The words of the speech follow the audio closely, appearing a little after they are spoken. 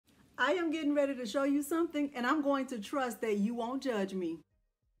I am getting ready to show you something, and I'm going to trust that you won't judge me.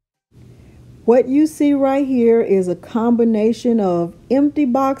 What you see right here is a combination of empty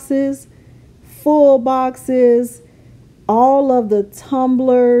boxes, full boxes, all of the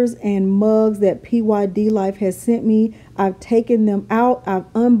tumblers and mugs that PYD Life has sent me. I've taken them out,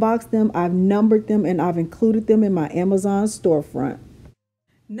 I've unboxed them, I've numbered them, and I've included them in my Amazon storefront.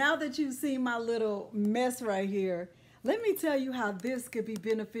 Now that you've seen my little mess right here, let me tell you how this could be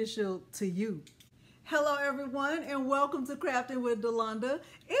beneficial to you. Hello everyone, and welcome to Crafting with Delonda.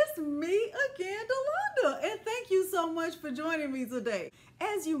 It's me again, Delonda, and thank you so much for joining me today.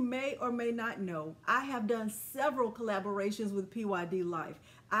 As you may or may not know, I have done several collaborations with PYD Life.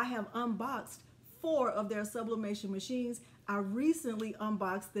 I have unboxed 4 of their sublimation machines. I recently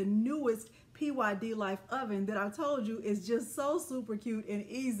unboxed the newest PYD Life oven that I told you is just so super cute and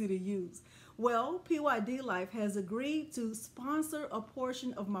easy to use. Well, PYD Life has agreed to sponsor a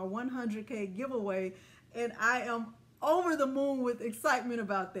portion of my 100K giveaway, and I am over the moon with excitement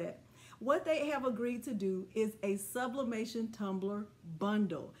about that. What they have agreed to do is a Sublimation Tumbler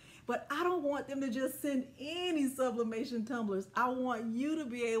bundle. But I don't want them to just send any sublimation tumblers. I want you to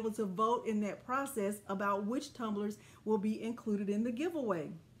be able to vote in that process about which tumblers will be included in the giveaway.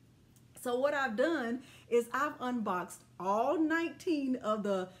 So what I've done is I've unboxed all 19 of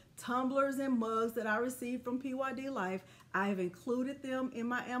the tumblers and mugs that I received from PYD Life. I have included them in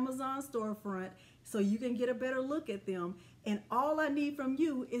my Amazon storefront so you can get a better look at them. And all I need from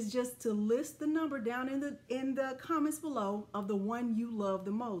you is just to list the number down in the comments below of the one you love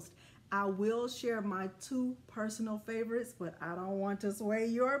the most. I will share my 2 personal favorites, but I don't want to sway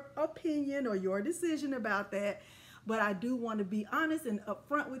your opinion or your decision about that. But I do want to be honest and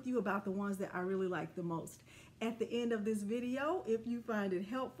upfront with you about the ones that I really like the most. At the end of this video, if you find it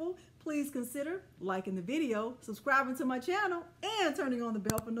helpful, please consider liking the video, subscribing to my channel, and turning on the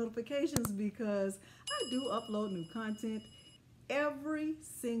bell for notifications because I do upload new content every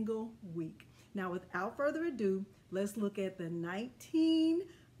single week. Now, without further ado, let's look at the 19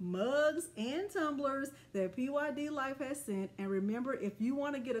 mugs and tumblers that PYD Life has sent. And remember, if you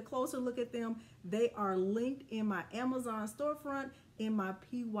want to get a closer look at them, they are linked in my Amazon storefront in my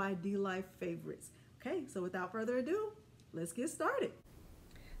PYD Life favorites. Okay, so without further ado, let's get started.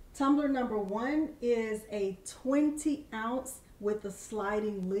 Tumbler number 1 is a 20 ounce with a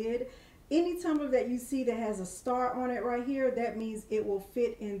sliding lid. Any tumbler that you see that has a star on it right here, that means it will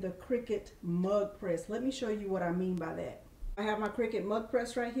fit in the CRICUT mug press. Let me show you what I mean by that. I have my CRICUT mug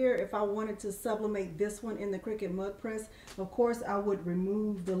press right here. If I wanted to sublimate this one in the CRICUT mug press, of course I would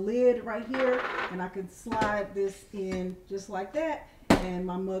remove the lid right here and I could slide this in just like that and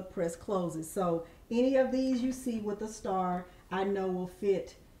my mug press closes. So any of these you see with a star, I know will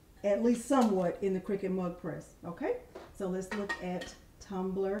fit at least somewhat in the CRICUT mug press. Okay, so let's look at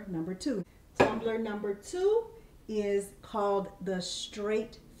tumbler number 2. Tumbler number 2 is called the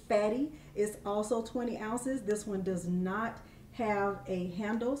Straight Fatty. It's also 20 ounces. This one does not have a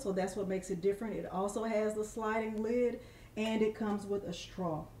handle, so that's what makes it different. It also has the sliding lid and it comes with a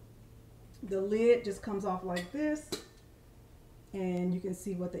straw. The lid just comes off like this and you can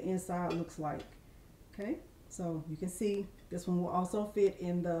see what the inside looks like. Okay, so you can see this one will also fit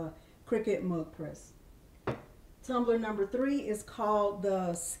in the CRICUT mug press. Tumbler number 3 is called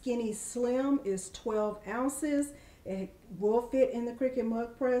the Skinny Slim. It's 12 ounces. It will fit in the CRICUT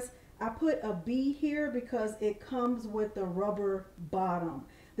mug press. I put a B here because it comes with the rubber bottom.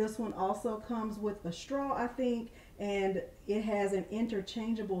 This one also comes with a straw, I think, and it has an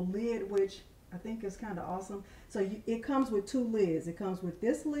interchangeable lid, which I think is kind of awesome. So it comes with 2 lids. It comes with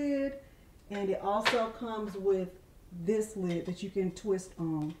this lid, and it also comes with this lid that you can twist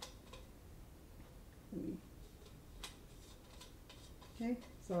on. Okay,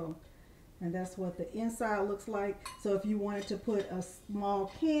 so, and that's what the inside looks like. So if you wanted to put a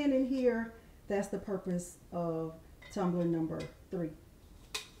small can in here, that's the purpose of tumbler number 3.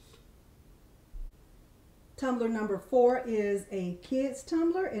 Tumbler number 4 is a kids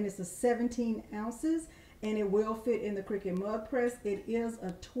tumbler and it's a 17 ounces and it will fit in the CRICUT mug press. It is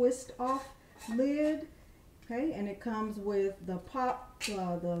a twist off lid. Okay, and it comes with the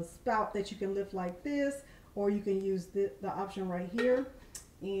the spout that you can lift like this, or you can use the option right here.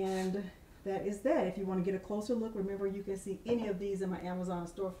 And that is that. If you want to get a closer look, remember you can see any of these in my Amazon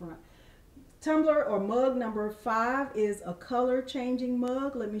storefront. Tumbler or mug number 5 is a color changing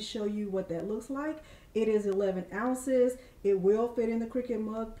mug. Let me show you what that looks like. It is 11 ounces. It will fit in the CRICUT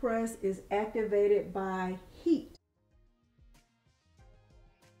mug press. It's activated by heat.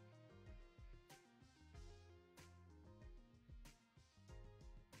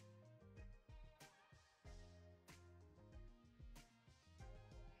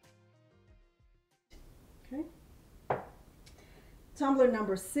 Okay. Tumbler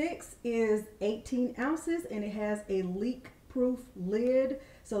number 6 is 18 ounces and it has a leak-proof lid.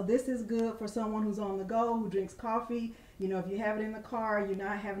 So this is good for someone who's on the go, who drinks coffee. You know, if you have it in the car, you're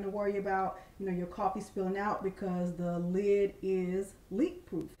not having to worry about, you know, your coffee spilling out because the lid is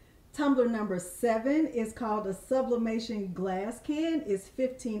leak-proof. Tumbler number 7 is called a sublimation glass can. It's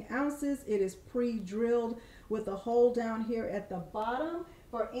 15 ounces. It is pre-drilled with a hole down here at the bottom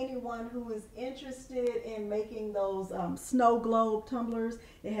for anyone who is interested in making those snow globe tumblers.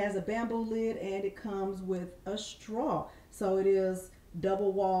 It has a bamboo lid and it comes with a straw. So it is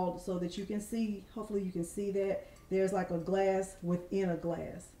double walled so that you can see, hopefully you can see that there's like a glass within a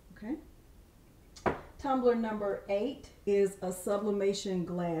glass. Okay. Tumbler number 8 is a sublimation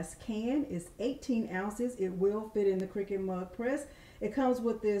glass can. It's 18 ounces. It will fit in the CRICUT mug press. It comes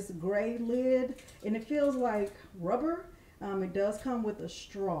with this gray lid and it feels like rubber. It does come with a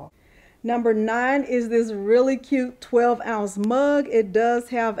straw. Number 9 is this really cute 12-ounce mug. It does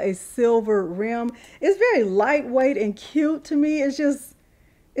have a silver rim. It's very lightweight and cute to me. It's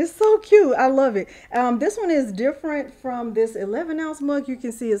so cute. I love it. This one is different from this 11-ounce mug. You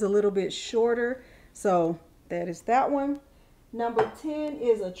can see it's a little bit shorter. So that is that one. Number 10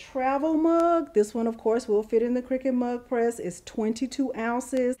 is a travel mug. This one, of course, will fit in the CRICUT mug press. It's 22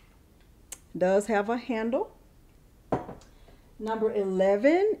 ounces. It does have a handle. Number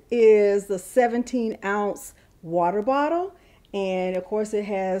 11 is the 17-ounce water bottle. And of course it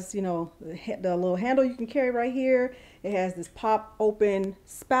has, you know, the little handle you can carry right here. It has this pop open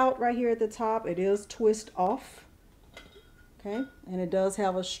spout right here at the top. It is twist off. Okay, and it does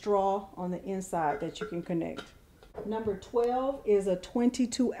have a straw on the inside that you can connect. Number 12 is a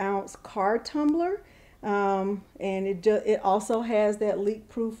 22-ounce card tumbler. And it also has that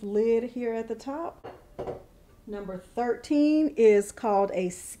leak-proof lid here at the top. Number 13 is called a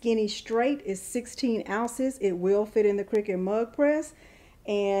skinny straight. It's 16 ounces. It will fit in the CRICUT mug press.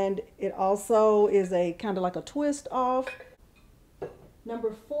 And it also is a kind of like a twist off.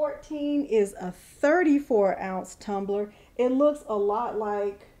 Number 14 is a 34-ounce tumbler. It looks a lot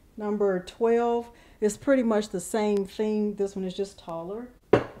like number 12. It's pretty much the same thing. This one is just taller.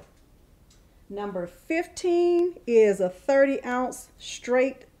 Number 15 is a 30-ounce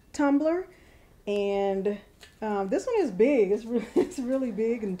straight tumbler. And this one is big. It's really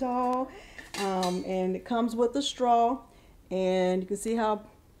big and tall. And it comes with a straw. And you can see how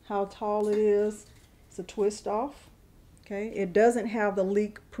tall it is. It's a twist off. Okay, it doesn't have the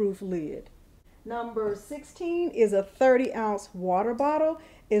leak-proof lid. Number 16 is a 30-ounce water bottle.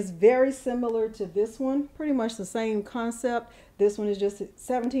 It's very similar to this one, pretty much the same concept. This one is just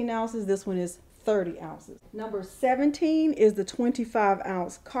 17 ounces. This one is 30 ounces. Number 17 is the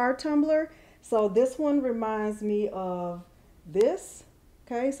 25-ounce card tumbler. So this one reminds me of this.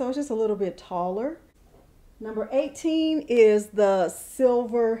 Okay, so it's just a little bit taller. Number 18 is the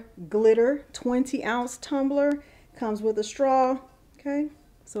silver glitter 20-ounce tumbler. Comes with a straw. Okay,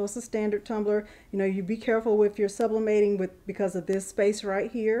 so it's a standard tumbler. You know, you be careful if you're sublimating because of this space right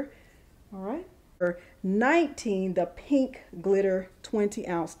here. All right. Number 19, the pink glitter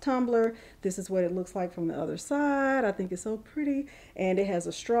 20-ounce tumbler. This is what it looks like from the other side. I think it's so pretty, and it has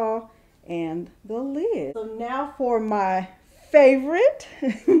a straw and the lid. So now for my favorite.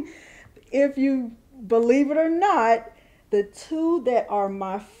 If you believe it or not, the two that are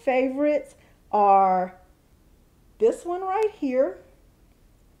my favorites are this one right here.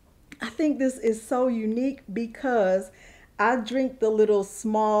 I think this is so unique because I drink the little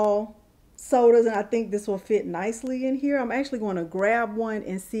small sodas and I think this will fit nicely in here. I'm actually going to grab one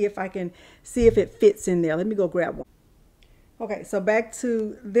and see if it fits in there. Let me go grab one. Okay, so back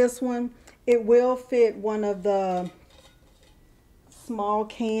to this one. It will fit one of the small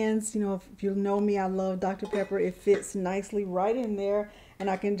cans. You know, if you know me, I love Dr. Pepper. It fits nicely right in there. And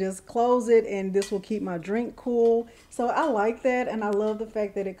I can just close it and this will keep my drink cool. So I like that, and I love the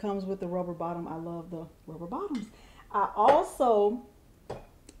fact that it comes with the rubber bottom. I love the rubber bottoms. I also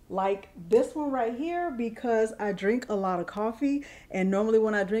like this one right here because I drink a lot of coffee, and normally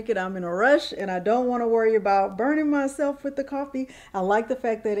when I drink it I'm in a rush and I don't want to worry about burning myself with the coffee. I like the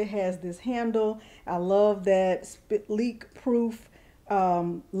fact that it has this handle. I love that leak proof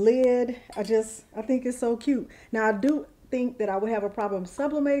lid. I think it's so cute. Now I do think that I would have a problem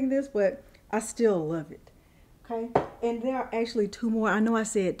sublimating this, but I still love it. Okay, and there are actually two more. I know I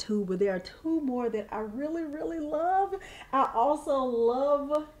said two, but there are two more that I really, really love. I also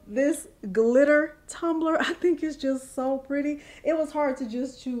love this glitter tumbler. I think it's just so pretty. It was hard to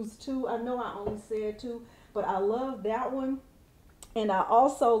just choose two. I know I only said two, but I love that one. And I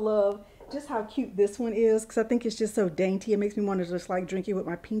also love just how cute this one is, because I think it's just so dainty. It makes me want to just like drink it with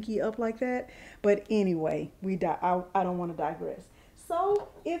my pinky up like that. But anyway, I don't want to digress. So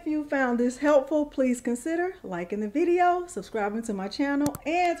if you found this helpful, please consider liking the video, subscribing to my channel,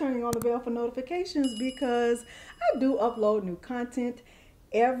 and turning on the bell for notifications, because I do upload new content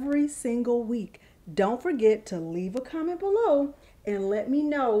every single week. Don't forget to leave a comment below and let me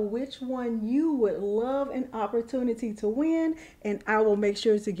know which one you would love an opportunity to win, and I will make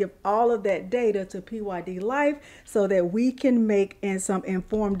sure to give all of that data to PYD Life so that we can make some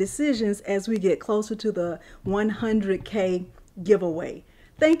informed decisions as we get closer to the 100K giveaway.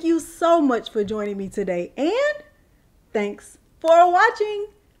 Thank you so much for joining me today, and thanks for watching.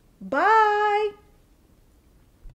 Bye.